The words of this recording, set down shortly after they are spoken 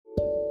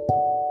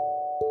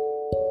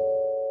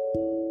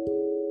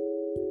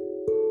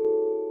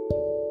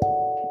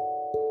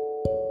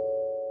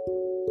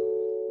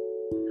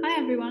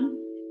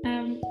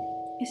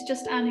It's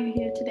just Anu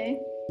here today,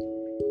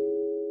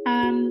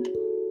 and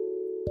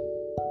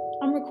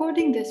I'm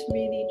recording this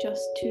really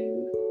just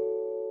to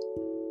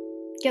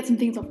get some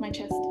things off my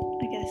chest,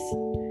 I guess,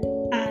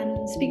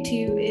 and speak to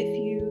you if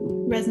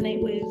you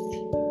resonate with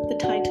the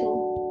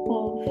title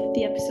of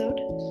the episode,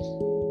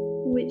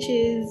 which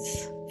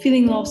is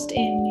Feeling Lost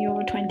in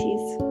Your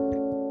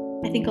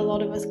 20s. I think a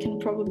lot of us can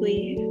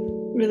probably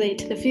relate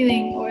to the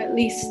feeling, or at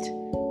least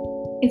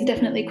it's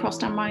definitely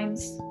crossed our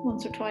minds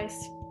once or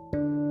twice.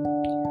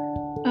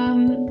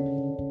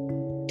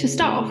 To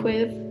start off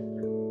with,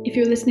 if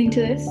you're listening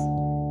to this,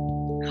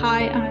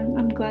 hi,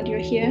 I'm glad you're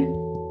here.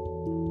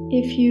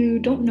 If you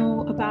don't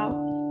know about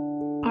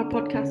our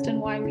podcast and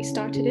why we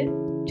started it,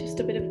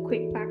 just a bit of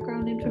quick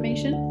background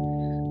information.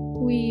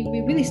 We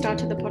really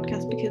started the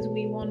podcast because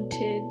we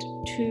wanted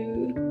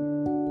to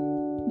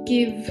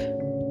give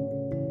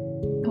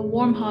a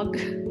warm hug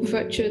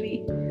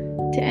virtually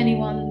to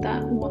anyone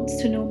that wants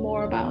to know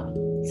more about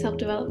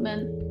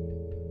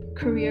self-development,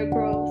 career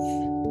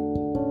growth,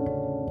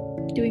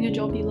 doing a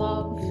job you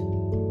love,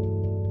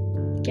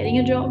 getting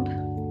a job.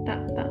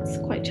 That's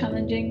quite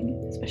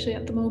challenging, especially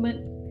at the moment.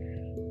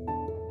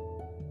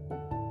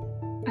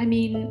 I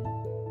mean,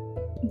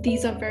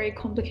 these are very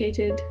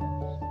complicated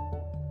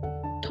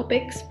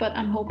topics, but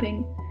I'm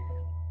hoping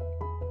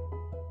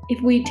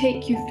if we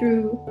take you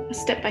through a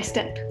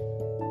step-by-step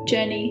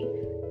journey,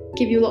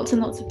 give you lots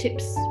and lots of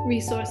tips,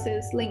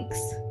 resources, links,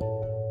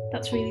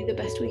 that's really the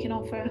best we can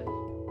offer.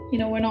 You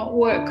know, we're not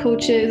work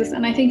coaches,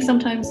 and I think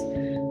sometimes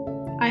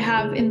I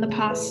have in the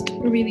past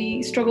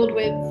really struggled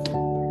with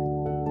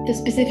the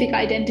specific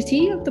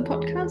identity of the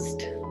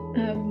podcast.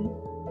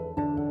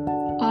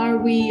 Are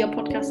we a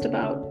podcast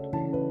about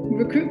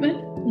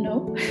recruitment?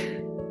 No.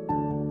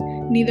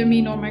 Neither me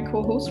nor my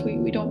co-host.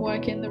 We don't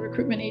work in the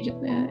recruitment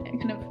agent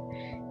kind of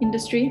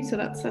industry, so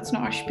that's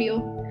not our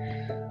spiel.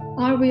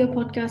 Are we a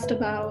podcast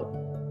about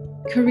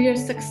career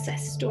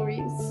success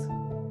stories?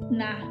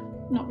 Nah,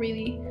 not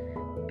really,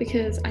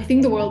 because I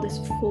think the world is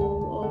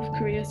full of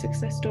career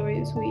success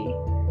stories.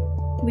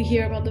 We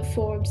hear about the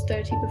Forbes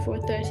 30 before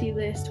 30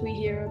 list, we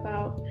hear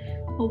about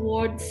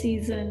award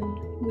season,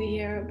 we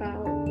hear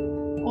about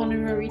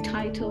honorary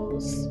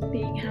titles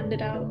being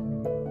handed out.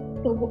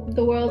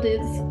 The world is,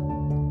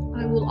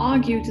 I will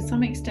argue to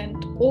some extent,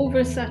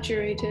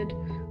 oversaturated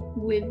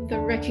with the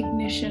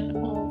recognition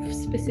of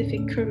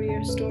specific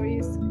career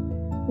stories,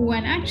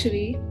 when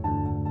actually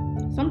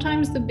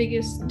sometimes the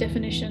biggest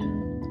definition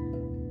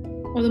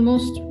or the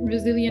most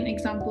resilient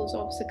examples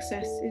of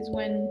success is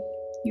when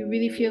you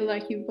really feel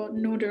like you've got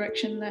no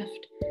direction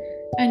left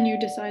and you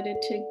decided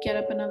to get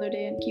up another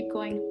day and keep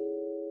going.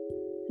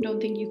 I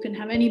don't think you can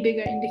have any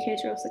bigger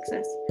indicator of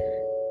success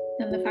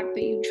than the fact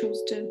that you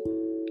chose to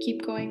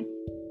keep going.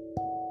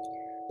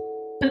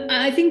 And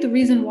I think the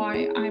reason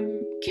why I'm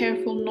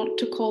careful not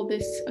to call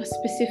this a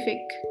specific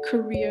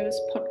careers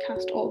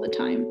podcast all the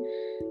time,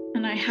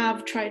 and I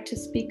have tried to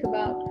speak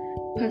about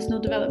personal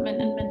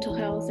development and mental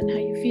health and how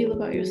you feel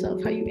about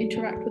yourself, how you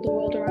interact with the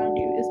world around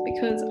you, is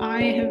because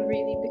I have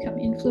really become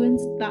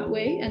influenced that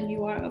way, and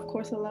you are of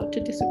course allowed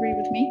to disagree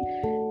with me,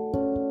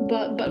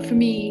 but for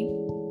me,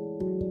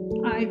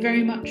 I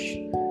very much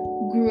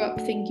grew up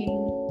thinking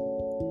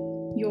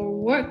your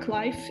work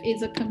life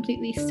is a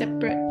completely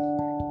separate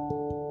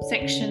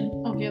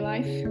section of your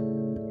life,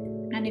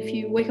 and if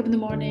you wake up in the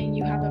morning,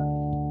 you have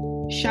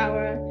a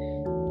shower,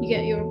 you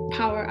get your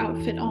power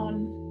outfit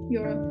on,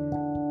 you're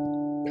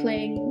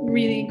playing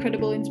really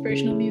incredible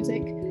inspirational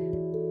music,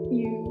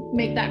 you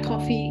make that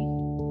coffee,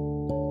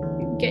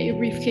 you get your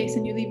briefcase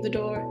and you leave the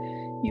door,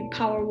 you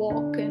power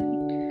walk.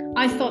 And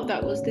I thought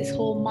that was this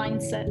whole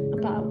mindset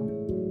about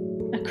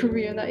a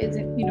career that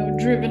isn't,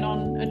 driven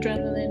on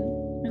adrenaline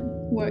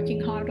and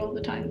working hard all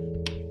the time.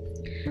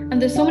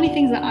 And there's so many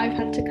things that I've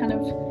had to kind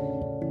of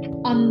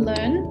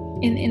unlearn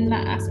in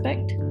that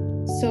aspect.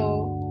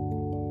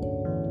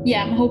 So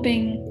yeah, I'm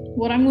hoping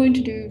what I'm going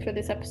to do for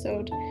this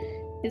episode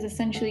is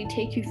essentially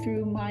take you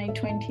through my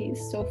 20s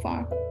so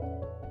far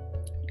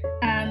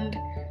and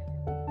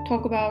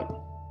talk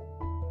about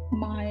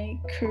my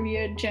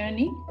career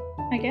journey,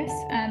 I guess,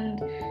 and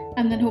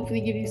then hopefully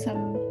give you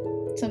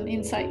some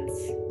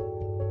insights.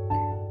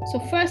 So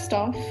first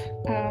off,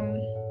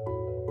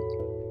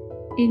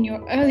 in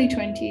your early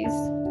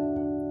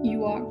 20s,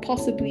 you are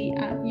possibly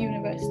at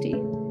university.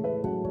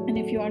 And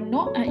if you are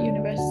not at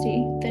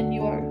university, then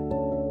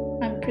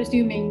I'm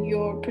presuming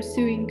you're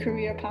pursuing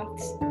career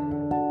paths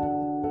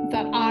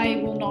that I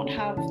will not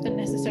have the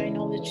necessary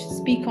knowledge to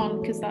speak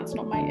on, because that's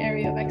not my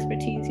area of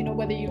expertise.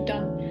 Whether you've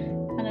done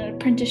an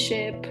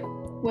apprenticeship,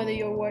 whether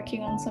you're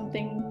working on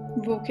something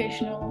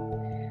vocational,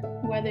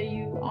 whether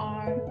you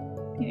are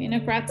in a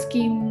grad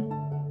scheme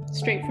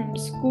straight from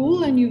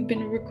school and you've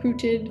been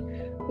recruited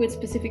with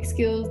specific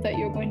skills that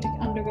you're going to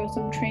undergo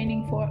some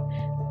training for.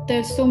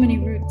 There's so many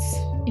routes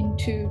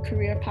into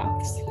career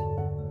paths.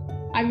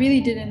 I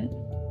really didn't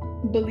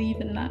believe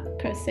in that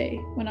per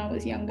se when I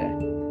was younger.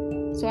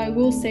 So I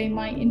will say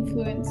my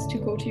influence to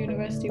go to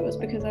university was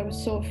because I was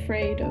so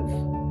afraid of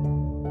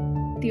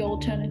the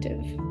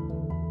alternative.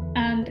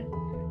 And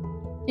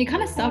it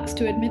kind of sucks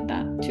to admit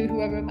that to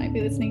whoever might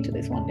be listening to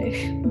this one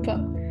day, but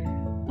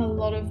a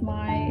lot of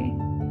my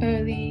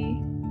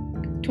early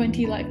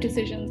 20 life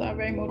decisions are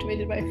very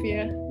motivated by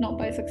fear, not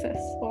by success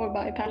or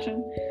by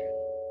passion.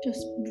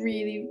 Just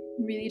really,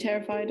 really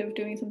terrified of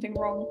doing something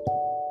wrong.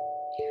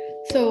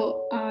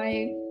 So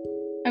I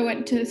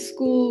went to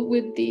school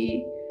with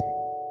the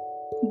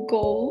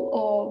goal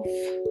of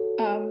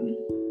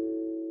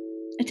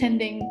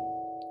attending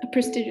a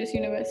prestigious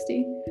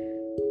university.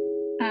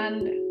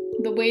 And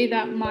the way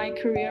that my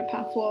career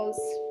path was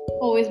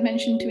always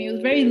mentioned to me, it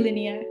was very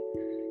linear.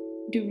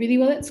 Do really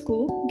well at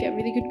school, get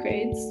really good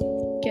grades,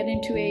 get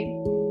into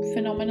a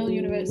phenomenal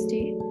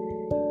university,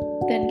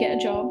 then get a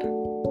job.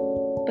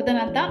 But then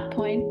at that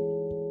point,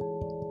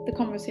 the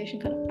conversation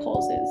kind of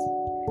pauses.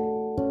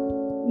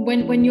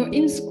 When you're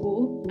in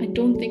school, I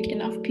don't think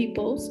enough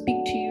people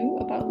speak to you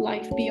about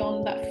life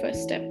beyond that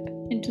first step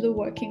into the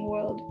working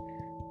world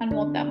and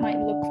what that might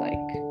look like.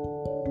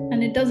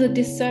 And it does a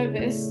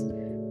disservice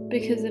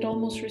because it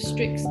almost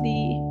restricts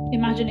the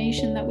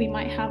imagination that we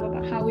might have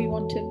about how we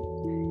want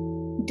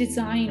to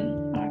design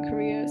our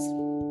careers.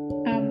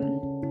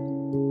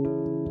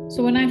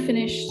 So when I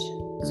finished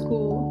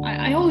school,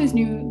 I always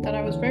knew that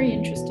I was very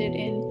interested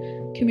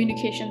in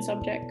communication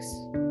subjects.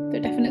 They're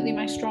definitely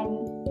my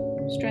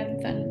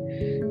strength,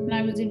 and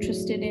I was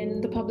interested in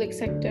the public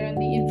sector and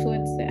the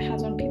influence that it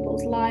has on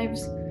people's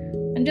lives,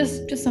 and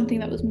just something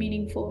that was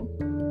meaningful.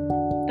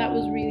 That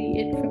was really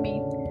it for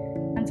me,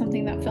 and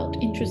something that felt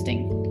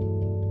interesting.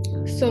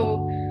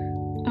 So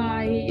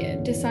I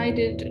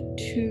decided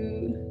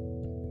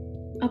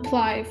to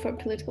apply for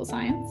political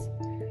science.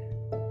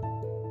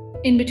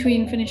 In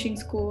between finishing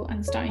school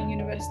and starting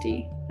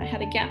university, I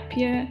had a gap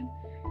year,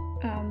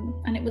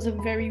 and it was a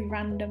very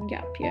random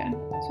gap year.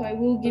 So I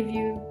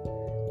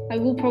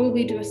will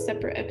probably do a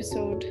separate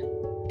episode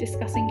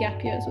discussing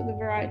gap years with a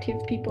variety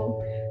of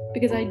people,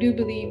 because I do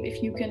believe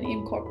if you can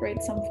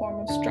incorporate some form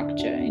of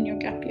structure in your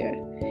gap year,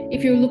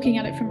 if you're looking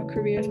at it from a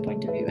careers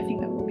point of view, I think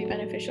that will be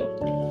beneficial.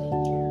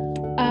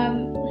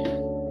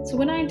 So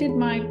when I did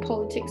my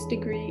politics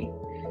degree,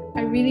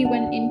 I really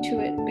went into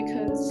it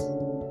because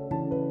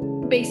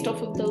based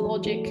off of the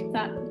logic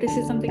that this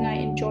is something I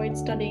enjoyed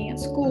studying at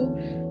school,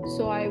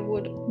 so I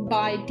would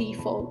by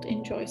default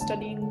enjoy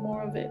studying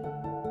more of it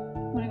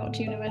when I got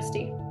to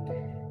university.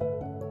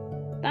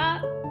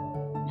 That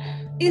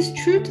is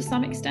true to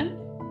some extent.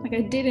 Like,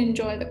 I did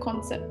enjoy the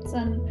concepts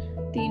and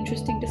the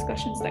interesting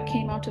discussions that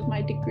came out of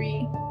my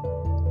degree,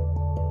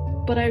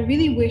 but I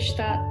really wish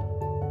that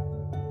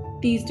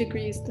these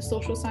degrees, the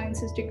social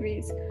sciences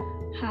degrees,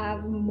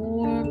 have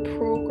more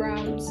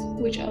programs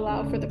which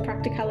allow for the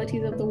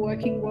practicalities of the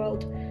working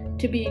world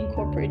to be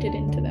incorporated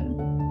into them.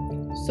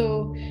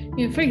 So,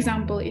 for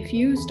example, if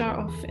you start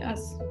off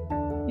as,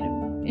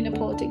 in a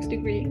politics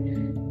degree,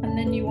 and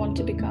then you want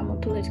to become a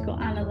political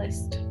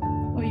analyst,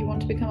 or you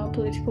want to become a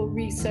political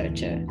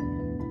researcher,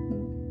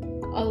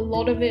 a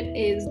lot of it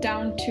is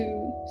down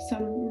to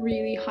some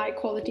really high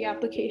quality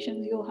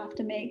applications you'll have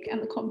to make,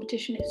 and the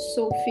competition is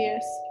so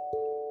fierce.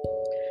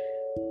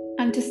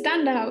 And to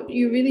stand out,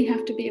 you really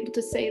have to be able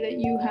to say that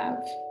you have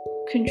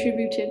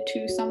contributed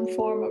to some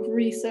form of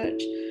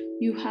research.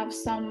 You have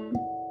some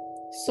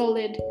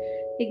solid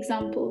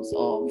examples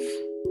of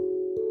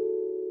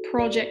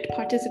project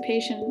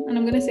participation. And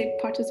I'm going to say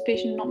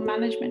participation, not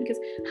management, because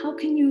how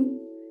can you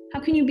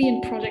be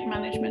in project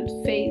management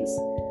phase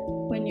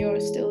when you're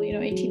still,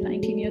 18,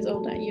 19 years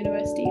old at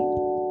university?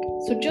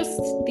 So just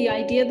the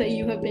idea that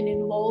you have been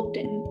involved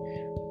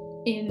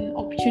in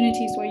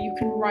opportunities where you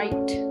can write,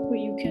 where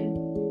you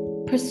can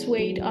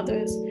persuade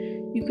others,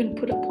 you can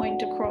put a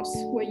point across,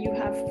 where you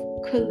have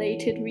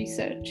collated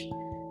research.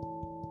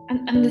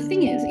 And the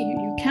thing is,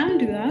 you can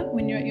do that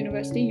when you're at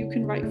university. You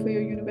can write for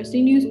your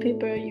university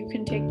newspaper, you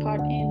can take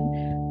part in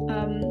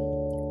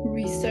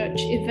research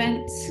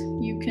events,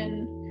 you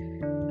can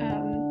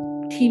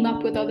team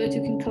up with others,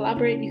 you can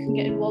collaborate, you can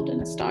get involved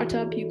in a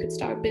startup, you could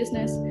start a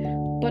business.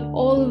 But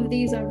all of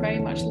these are very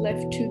much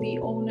left to the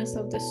onus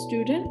of the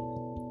student.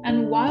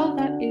 And while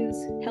that is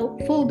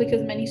helpful,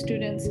 because many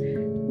students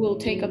will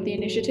take up the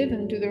initiative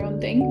and do their own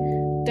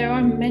thing, there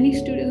are many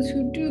students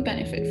who do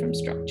benefit from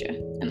structure,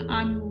 and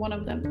I'm one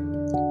of them.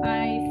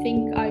 I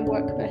think I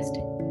work best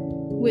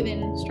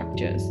within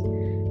structures.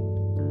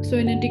 So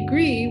in a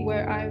degree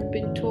where I've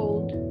been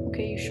told,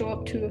 okay, you show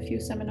up to a few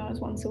seminars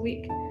once a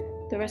week,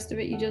 the rest of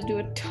it you just do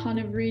a ton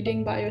of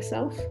reading by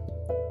yourself,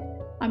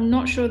 I'm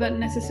not sure that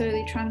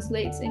necessarily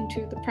translates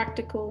into the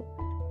practical,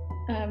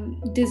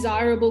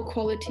 desirable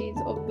qualities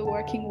of the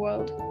working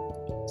world.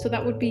 So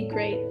that would be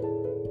great.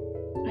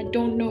 I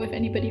don't know if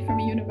anybody from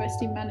a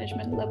university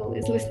management level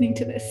is listening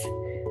to this,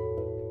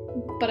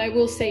 but I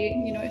will say,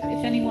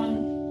 if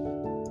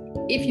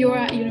anyone, if you're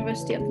at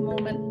university at the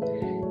moment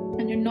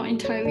and you're not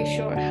entirely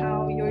sure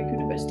how your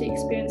university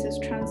experiences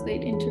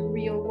translate into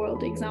real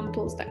world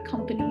examples that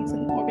companies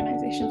and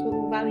organizations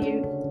will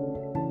value,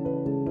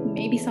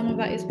 maybe some of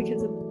that is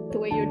because of the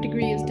way your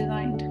degree is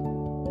designed.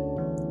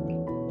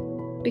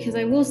 Because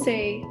I will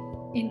say,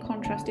 in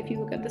contrast, if you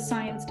look at the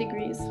science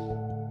degrees,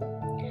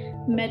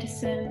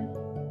 medicine,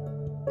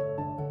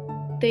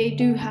 they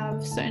do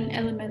have certain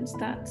elements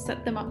that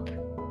set them up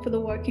for the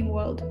working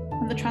world,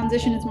 and the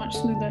transition is much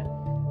smoother.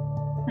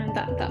 And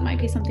that might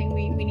be something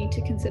we need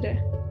to consider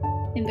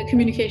in the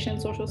communication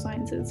and social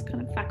sciences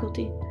kind of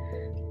faculty.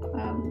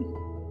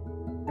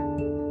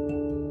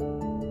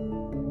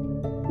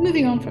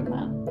 Moving on from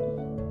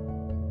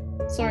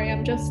that. Sorry,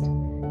 I'm just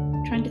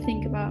trying to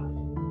think about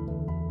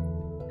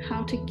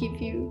how to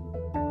give you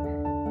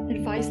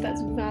advice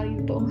that's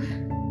valuable.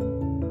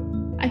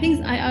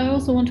 I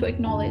also want to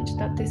acknowledge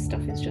that this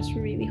stuff is just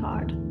really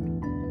hard.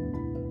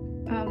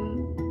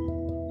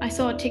 I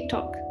saw a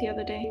TikTok the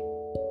other day.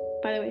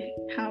 By the way,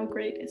 how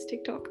great is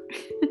TikTok?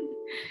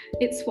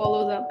 It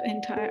swallows up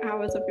entire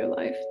hours of your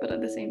life, but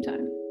at the same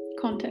time,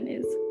 content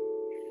is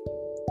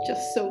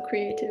just so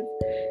creative.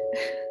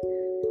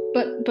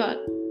 But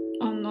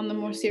on the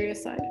more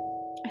serious side,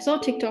 I saw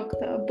a TikTok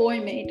that a boy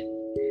made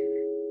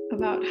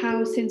about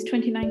how since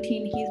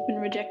 2019 he's been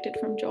rejected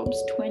from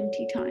jobs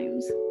 20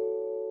 times.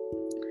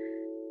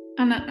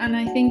 And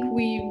I think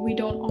we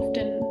don't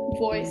often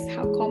voice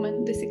how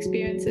common this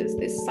experience is,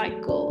 this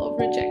cycle of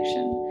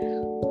rejection,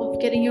 of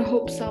getting your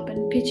hopes up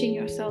and pitching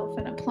yourself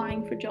and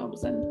applying for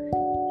jobs and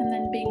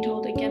then being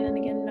told again and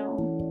again,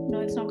 no,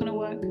 it's not going to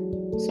work.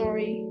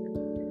 Sorry.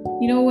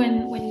 You know,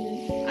 when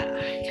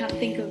I can't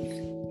think of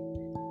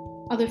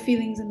other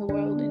feelings in the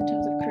world in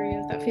terms of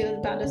careers that feel as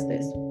bad as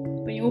this.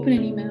 When you open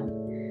an email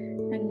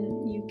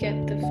and you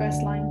get the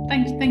first line,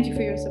 thank you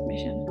for your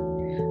submission.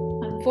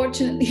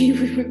 Unfortunately,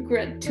 we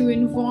regret to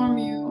inform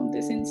you on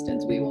this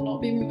instance we will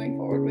not be moving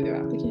forward with your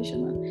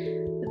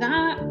application.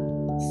 That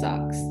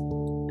sucks.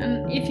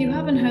 And if you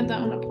haven't heard that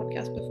on a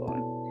podcast before,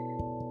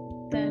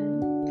 then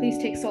please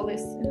take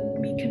solace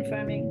in me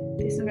confirming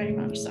this very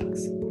much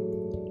sucks.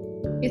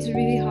 It's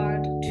really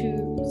hard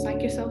to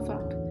psych yourself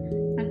up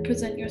and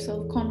present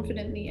yourself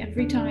confidently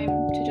every time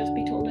to just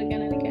be told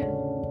again and again,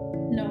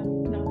 no.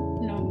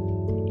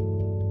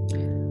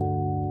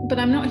 But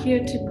I'm not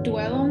here to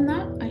dwell on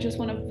that. I just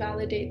want to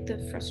validate the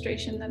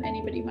frustration that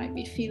anybody might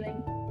be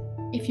feeling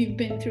if you've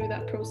been through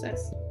that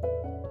process.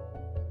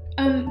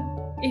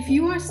 If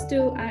you are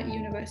still at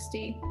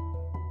university,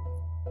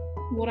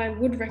 what I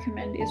would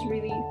recommend is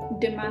really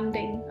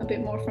demanding a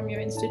bit more from your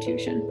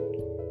institution.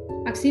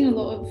 I've seen a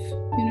lot of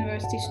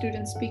university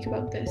students speak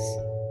about this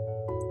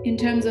in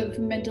terms of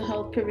mental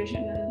health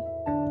provision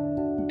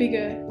and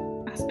bigger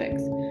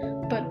aspects,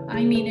 but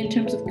I mean in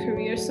terms of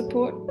career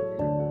support.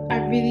 I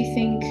really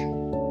think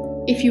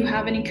if you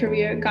have any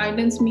career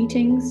guidance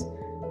meetings,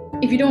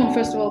 if you don't,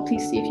 first of all,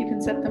 please see if you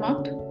can set them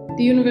up.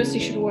 The university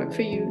should work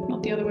for you,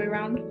 not the other way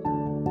around.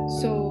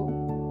 So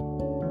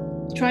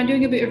try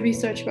doing a bit of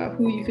research about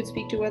who you could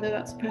speak to, whether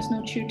that's a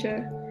personal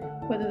tutor,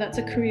 whether that's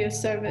a career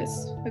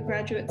service, a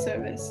graduate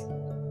service,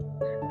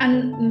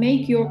 and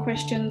make your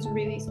questions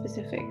really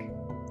specific.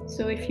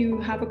 So if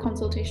you have a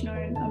consultation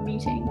or a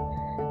meeting,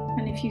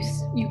 and if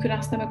you could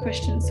ask them a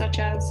question such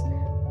as,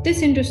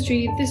 this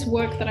industry, this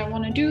work that I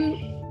want to do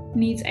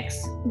needs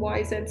X,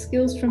 Y, Z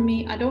skills from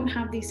me. I don't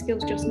have these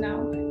skills just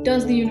now.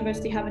 Does the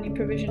university have any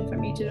provision for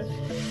me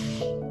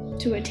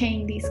to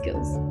attain these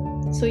skills?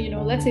 So,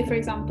 let's say, for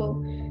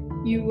example,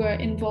 you were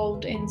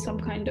involved in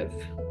some kind of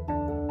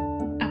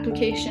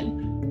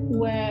application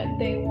where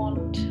they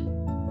want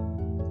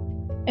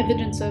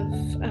evidence of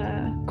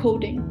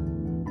coding.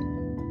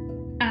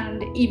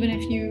 And even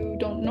if you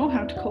don't know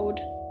how to code,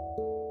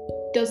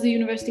 does the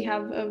university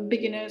have a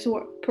beginner's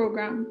work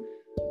program,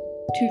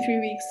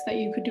 2-3 weeks that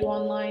you could do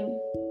online?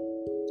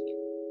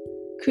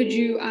 Could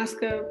you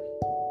ask a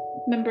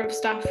member of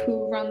staff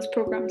who runs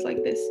programs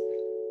like this?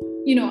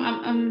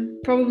 I'm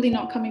probably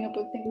not coming up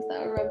with things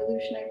that are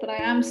revolutionary, but I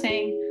am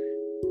saying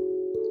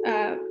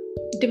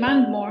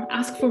demand more,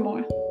 ask for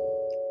more.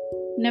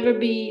 Never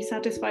be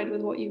satisfied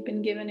with what you've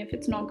been given. If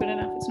it's not good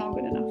enough, it's not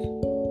good enough.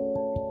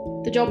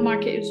 The job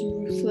market is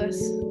ruthless.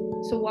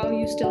 So while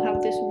you still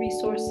have this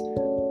resource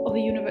of a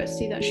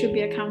university that should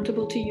be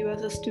accountable to you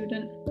as a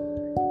student,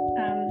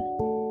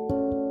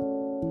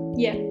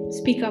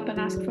 speak up and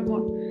ask for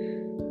more.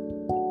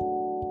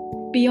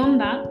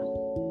 Beyond that,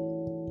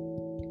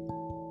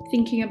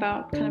 thinking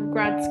about kind of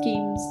grad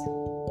schemes,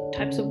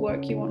 types of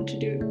work you want to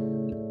do.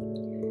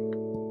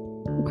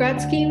 Grad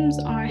schemes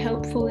are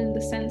helpful in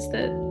the sense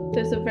that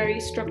there's a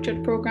very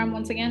structured program.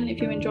 Once again, if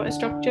you enjoy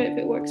structure, if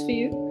it works for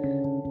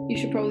you, you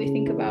should probably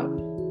think about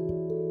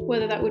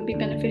whether that would be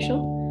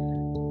beneficial.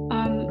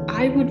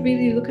 I would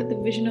really look at the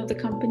vision of the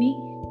company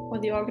or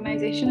the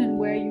organization and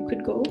where you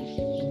could go.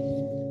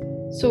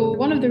 So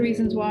one of the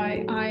reasons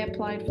why I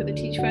applied for the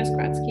Teach First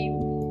grad scheme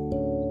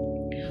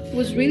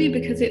was really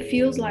because it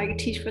feels like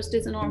Teach First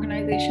is an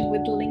organization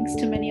with links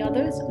to many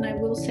others. And I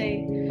will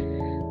say,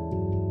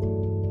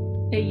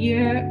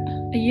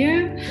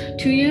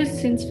 2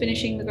 years since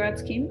finishing the grad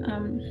scheme,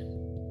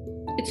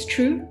 it's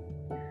true.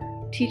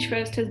 Teach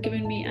First has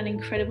given me an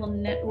incredible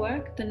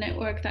network, the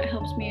network that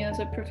helps me as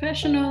a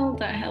professional,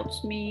 that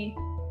helps me,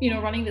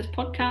 running this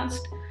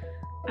podcast.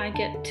 I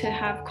get to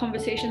have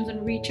conversations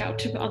and reach out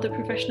to other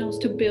professionals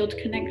to build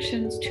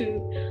connections, to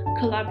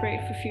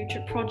collaborate for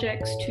future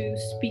projects, to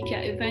speak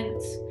at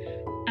events.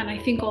 And I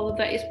think all of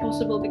that is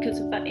possible because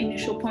of that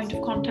initial point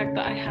of contact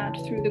that I had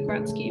through the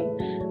grad scheme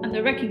and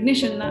the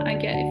recognition that I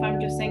get if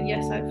I'm just saying,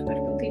 yes, I've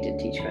completed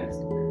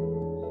TeachFest.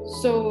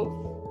 So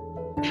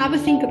have a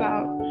think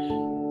about,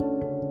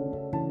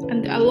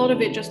 and a lot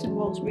of it just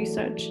involves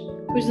research,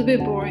 which is a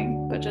bit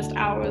boring, but just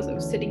hours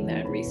of sitting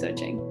there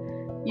researching.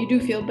 You do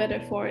feel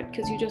better for it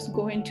because you just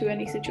go into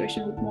any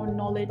situation with more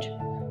knowledge,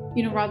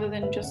 rather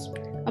than just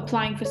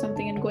applying for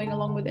something and going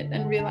along with it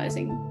and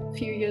realizing a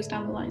few years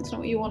down the line it's not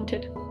what you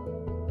wanted.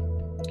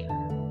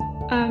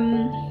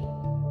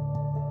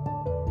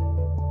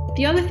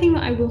 The other thing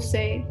that I will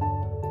say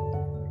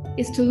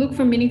is to look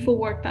for meaningful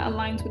work that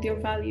aligns with your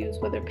values,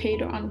 whether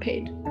paid or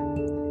unpaid.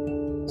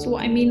 So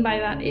what I mean by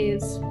that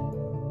is,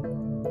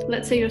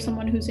 let's say you're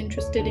someone who's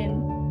interested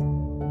in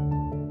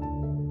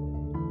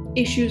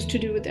issues to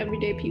do with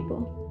everyday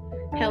people,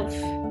 health,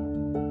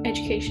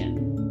 education,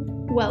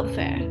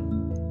 welfare.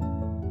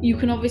 You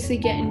can obviously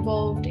get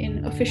involved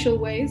in official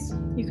ways.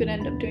 You could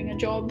end up doing a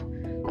job,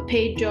 a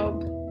paid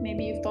job.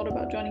 Maybe you've thought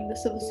about joining the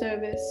civil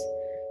service.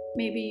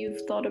 Maybe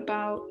you've thought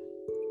about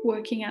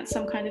working at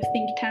some kind of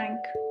think tank,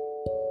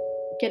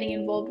 getting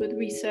involved with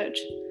research.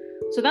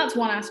 So that's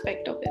one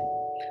aspect of it.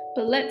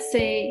 But let's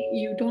say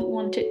you don't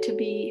want it to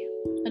be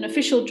an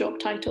official job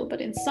title,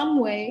 but in some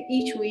way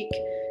each week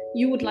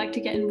you would like to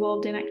get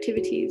involved in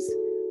activities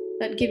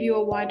that give you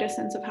a wider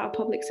sense of how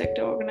public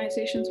sector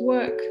organizations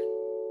work.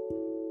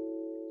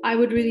 I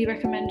would really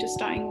recommend just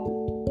starting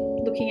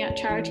looking at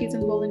charities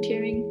and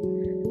volunteering.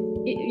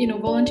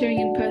 Volunteering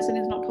in person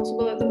is not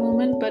possible at the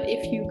moment, but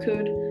if you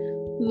could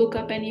look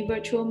up any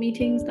virtual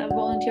meetings that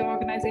volunteer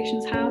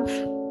organizations have.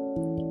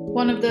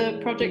 One of the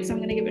projects I'm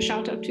going to give a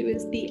shout out to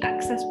is the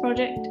Access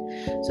Project.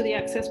 So the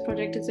Access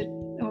Project is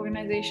an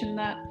organization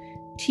that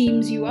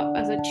teams you up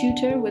as a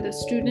tutor with a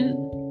student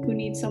who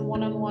needs some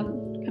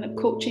one-on-one kind of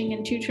coaching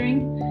and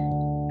tutoring,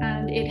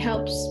 and it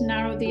helps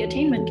narrow the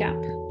attainment gap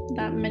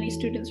that many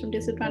students from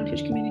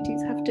disadvantaged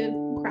communities have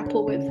to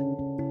grapple with.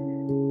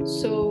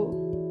 So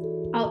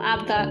I'll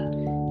add that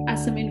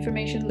as some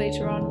information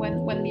later on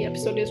when the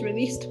episode is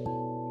released.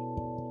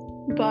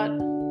 But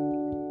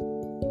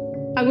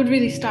I would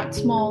really start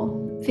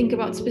small. Think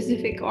about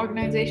specific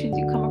organizations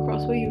you come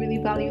across where you really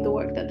value the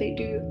work that they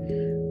do,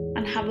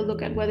 and have a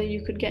look at whether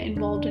you could get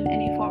involved in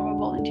any form of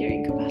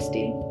volunteering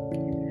capacity.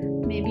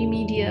 Maybe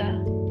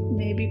media,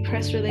 maybe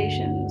press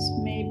relations,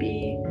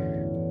 maybe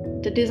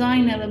the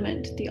design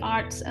element, the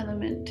arts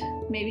element,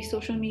 maybe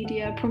social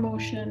media,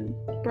 promotion,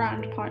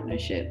 brand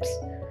partnerships,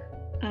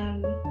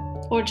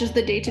 or just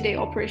the day-to-day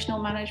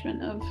operational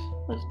management of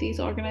these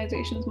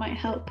organizations might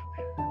help.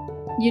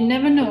 You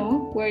never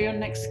know where your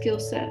next skill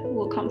set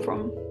will come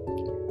from.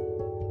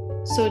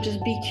 So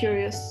just be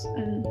curious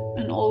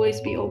and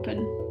always be open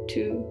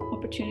to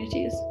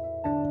opportunities.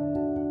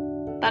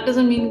 That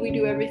doesn't mean we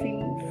do everything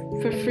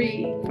for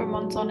free for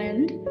months on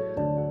end,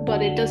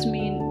 but it does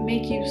mean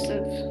make use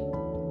of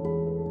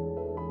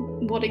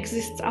what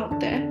exists out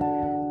there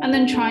and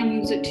then try and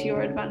use it to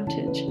your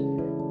advantage.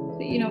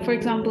 For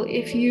example,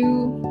 if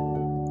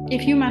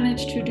you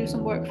manage to do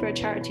some work for a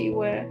charity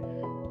where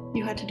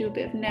you had to do a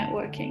bit of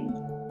networking,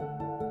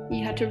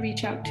 you had to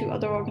reach out to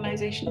other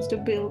organizations to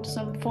build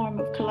some form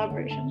of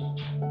collaboration,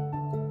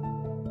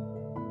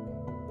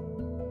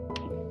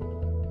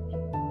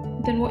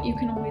 then what you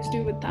can always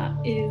do with that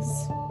is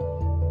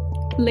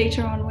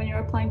later on when you're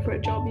applying for a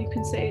job, you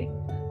can say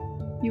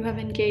you have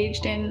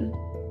engaged in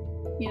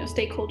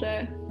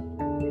stakeholder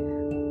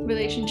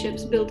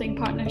relationships, building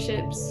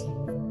partnerships.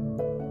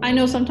 I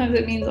know sometimes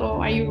it means,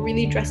 are you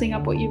really dressing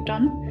up what you've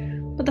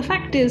done? But the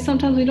fact is,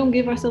 sometimes we don't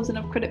give ourselves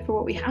enough credit for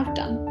what we have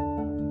done.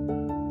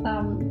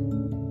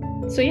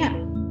 So yeah,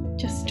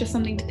 just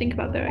something to think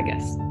about there, I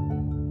guess.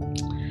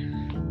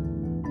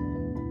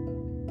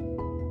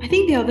 I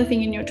think the other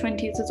thing in your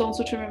 20s is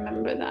also to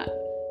remember that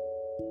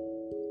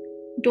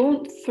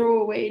don't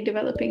throw away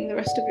developing the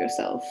rest of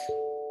yourself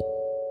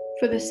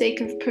for the sake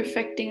of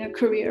perfecting a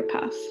career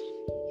path.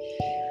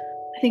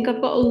 I think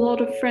I've got a lot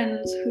of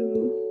friends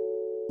who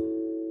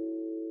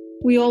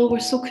we all were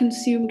so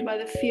consumed by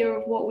the fear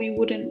of what we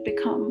wouldn't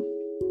become.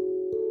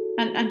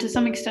 And to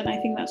some extent, I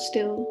think that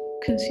still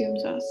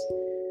consumes us.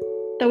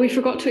 That we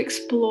forgot to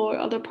explore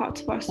other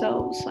parts of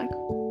ourselves. Like,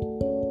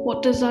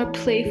 what does our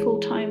playful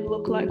time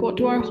look like? What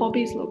do our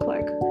hobbies look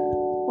like?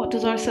 What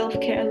does our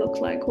self-care look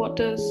like? What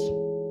does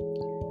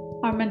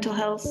our mental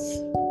health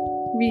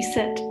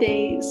reset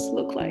days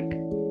look like?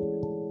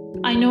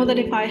 I know that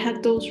if I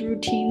had those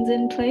routines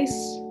in place,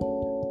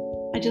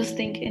 I just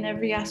think in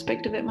every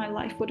aspect of it, my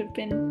life would have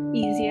been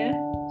easier.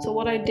 So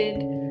what I did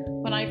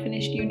when I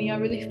finished uni, I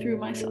really threw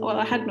myself,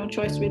 I had no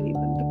choice really.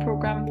 The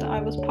program that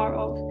I was part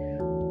of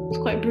was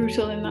quite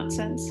brutal in that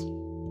sense.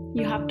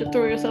 You have to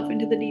throw yourself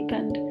into the deep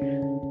end.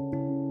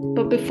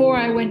 But before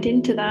I went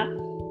into that,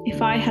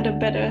 if I had a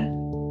better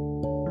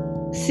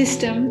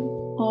system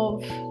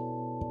of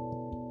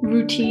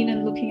routine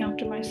and looking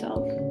after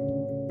myself,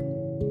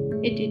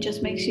 it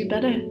just makes you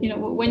better.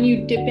 When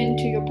you dip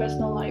into your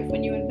personal life,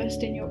 when you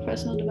invest in your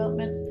personal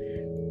development,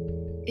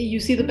 you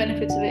see the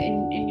benefits of it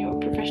in your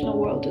professional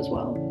world as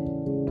well.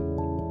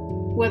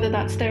 Whether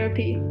that's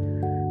therapy,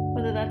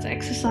 whether that's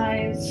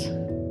exercise,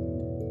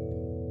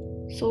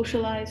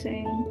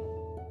 socializing,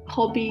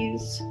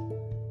 hobbies,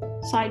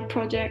 side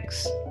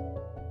projects.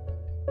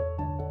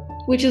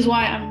 Which is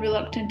why I'm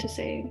reluctant to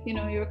say,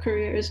 your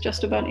career is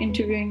just about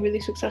interviewing really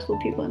successful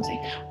people and saying,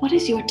 what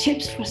is your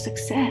tips for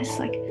success?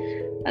 Like,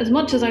 as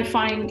much as I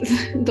find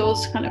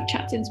those kind of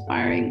chats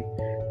inspiring,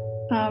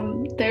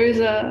 there's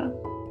a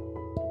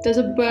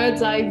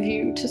bird's eye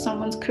view to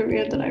someone's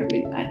career that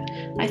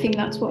I think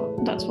that's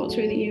what's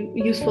really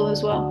useful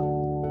as well.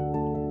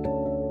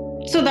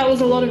 So that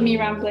was a lot of me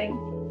rambling,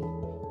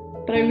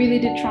 but I really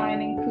did try and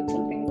include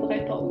some things that I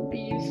thought would be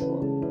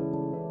useful.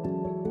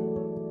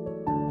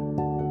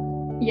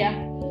 Yeah,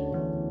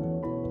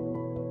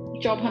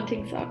 job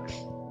hunting sucks,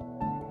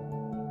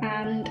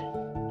 and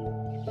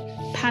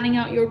planning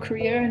out your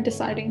career and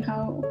deciding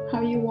how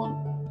you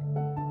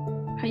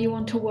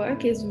want to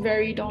work is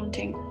very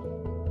daunting.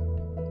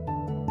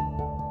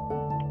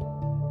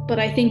 But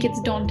I think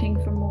it's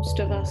daunting for most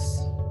of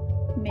us.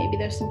 Maybe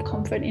there's some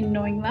comfort in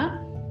knowing that.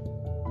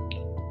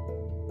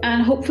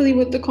 And hopefully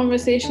with the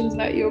conversations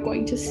that you're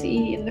going to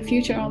see in the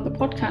future on the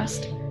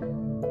podcast,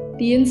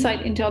 the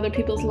insight into other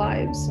people's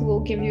lives will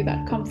give you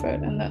that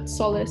comfort and that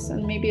solace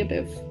and maybe a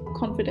bit of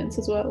confidence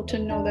as well to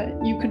know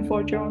that you can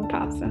forge your own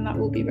path, and that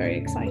will be very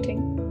exciting.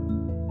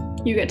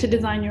 You get to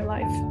design your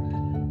life.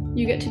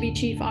 You get to be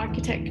chief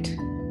architect,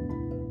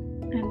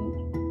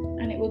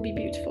 and it will be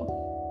beautiful.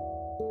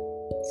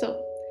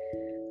 So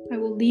I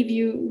will leave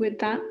you with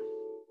that.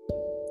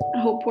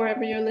 I hope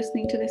wherever you're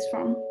listening to this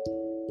from,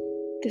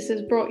 this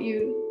has brought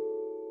you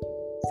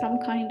some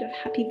kind of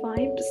happy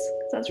vibes,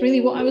 because that's really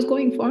what I was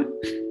going for.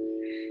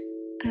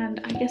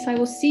 And I guess I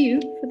will see you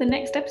for the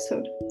next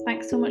episode.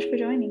 Thanks so much for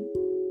joining.